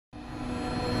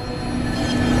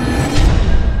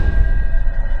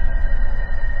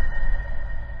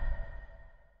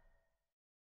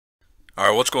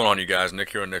Alright, what's going on, you guys?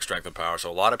 Nick here on Nick Strength and Power.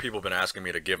 So a lot of people have been asking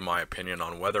me to give my opinion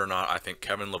on whether or not I think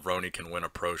Kevin Levrone can win a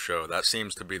pro show. That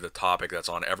seems to be the topic that's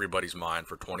on everybody's mind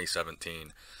for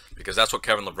 2017, because that's what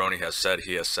Kevin Levrone has said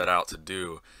he has set out to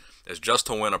do, is just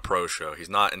to win a pro show. He's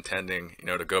not intending,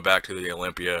 to go back to the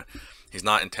Olympia. He's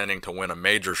not intending to win a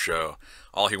major show.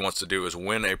 All he wants to do is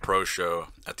win a pro show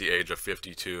at the age of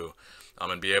 52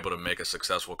 and be able to make a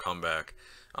successful comeback.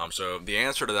 So the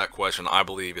answer to that question, I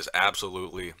believe, is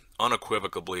absolutely,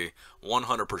 unequivocally,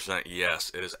 100% yes.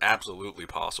 It is absolutely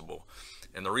possible.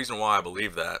 And the reason why I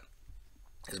believe that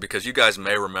is because you guys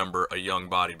may remember a young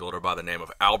bodybuilder by the name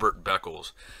of Albert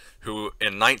Beckles, who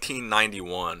in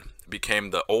 1991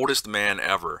 became the oldest man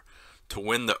ever to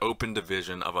win the open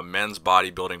division of a men's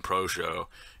bodybuilding pro show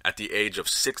at the age of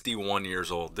 61 years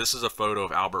old. This is a photo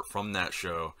of Albert from that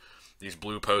show. These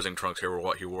blue posing trunks here were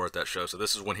what he wore at that show. So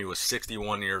this is when he was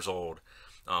 61 years old.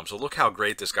 So look how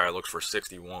great this guy looks for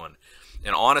 61.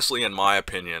 And honestly, in my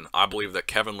opinion, I believe that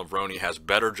Kevin Levrone has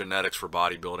better genetics for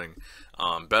bodybuilding,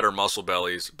 better muscle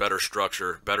bellies, better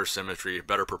structure, better symmetry,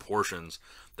 better proportions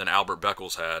than Albert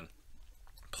Beckles had.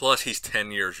 Plus, he's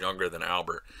 10 years younger than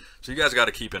Albert. So you guys got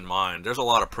to keep in mind, there's a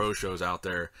lot of pro shows out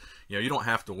there. You don't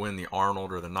have to win the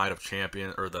Arnold or the Night of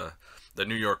Champion or the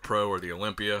New York Pro or the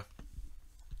Olympia.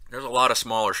 There's a lot of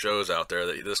smaller shows out there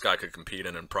that this guy could compete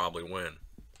in and probably win.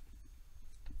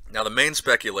 Now, the main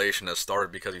speculation has started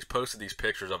because he's posted these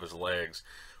pictures of his legs,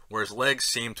 where his legs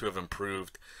seem to have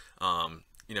improved,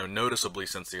 noticeably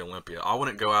since the Olympia. I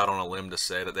wouldn't go out on a limb to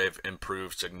say that they've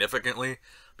improved significantly,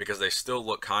 because they still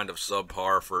look kind of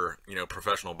subpar for,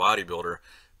 professional bodybuilder,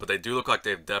 but they do look like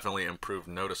they've definitely improved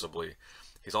noticeably.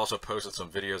 He's also posted some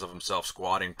videos of himself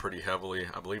squatting pretty heavily.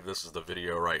 I believe this is the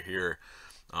video right here.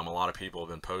 A lot of people have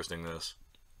been posting this.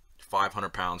 500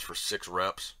 pounds for 6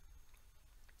 reps.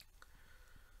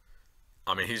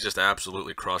 I mean, he's just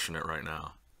absolutely crushing it right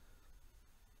now.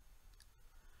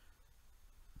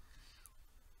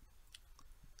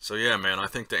 So yeah, man, I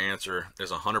think the answer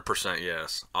is 100%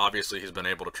 yes. Obviously, he's been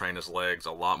able to train his legs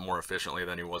a lot more efficiently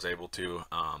than he was able to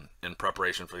in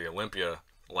preparation for the Olympia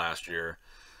last year.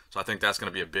 So I think that's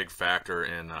going to be a big factor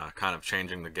in kind of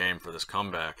changing the game for this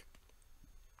comeback.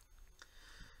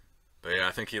 But yeah,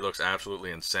 I think he looks absolutely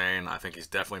insane. I think he's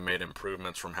definitely made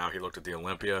improvements from how he looked at the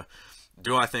Olympia.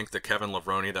 Do I think the Kevin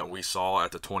Levrone that we saw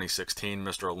at the 2016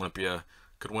 Mr. Olympia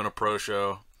could win a pro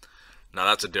show? Now,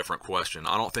 that's a different question.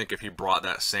 I don't think if he brought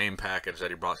that same package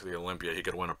that he brought to the Olympia, he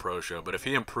could win a pro show. But if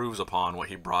he improves upon what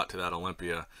he brought to that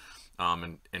Olympia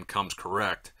and comes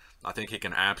correct, I think he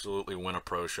can absolutely win a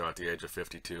pro show at the age of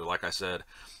 52. Like I said,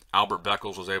 Albert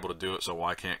Beckles was able to do it, so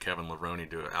why can't Kevin Levrone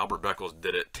do it? Albert Beckles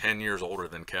did it 10 years older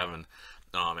than Kevin,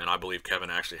 and I believe Kevin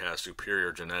actually has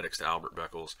superior genetics to Albert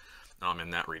Beckles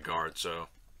in that regard. So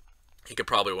he could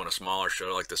probably win a smaller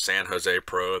show like the San Jose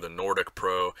Pro, the Nordic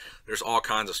Pro. There's all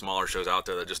kinds of smaller shows out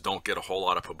there that just don't get a whole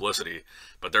lot of publicity,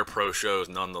 but they're pro shows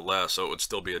nonetheless, so it would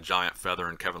still be a giant feather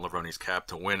in Kevin Levrone's cap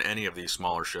to win any of these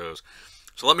smaller shows.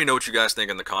 So let me know what you guys think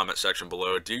in the comment section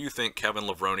below. Do you think Kevin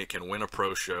Levrone can win a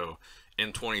pro show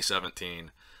in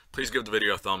 2017? Please give the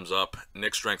video a thumbs up.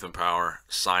 Nick Strength and Power,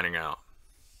 signing out.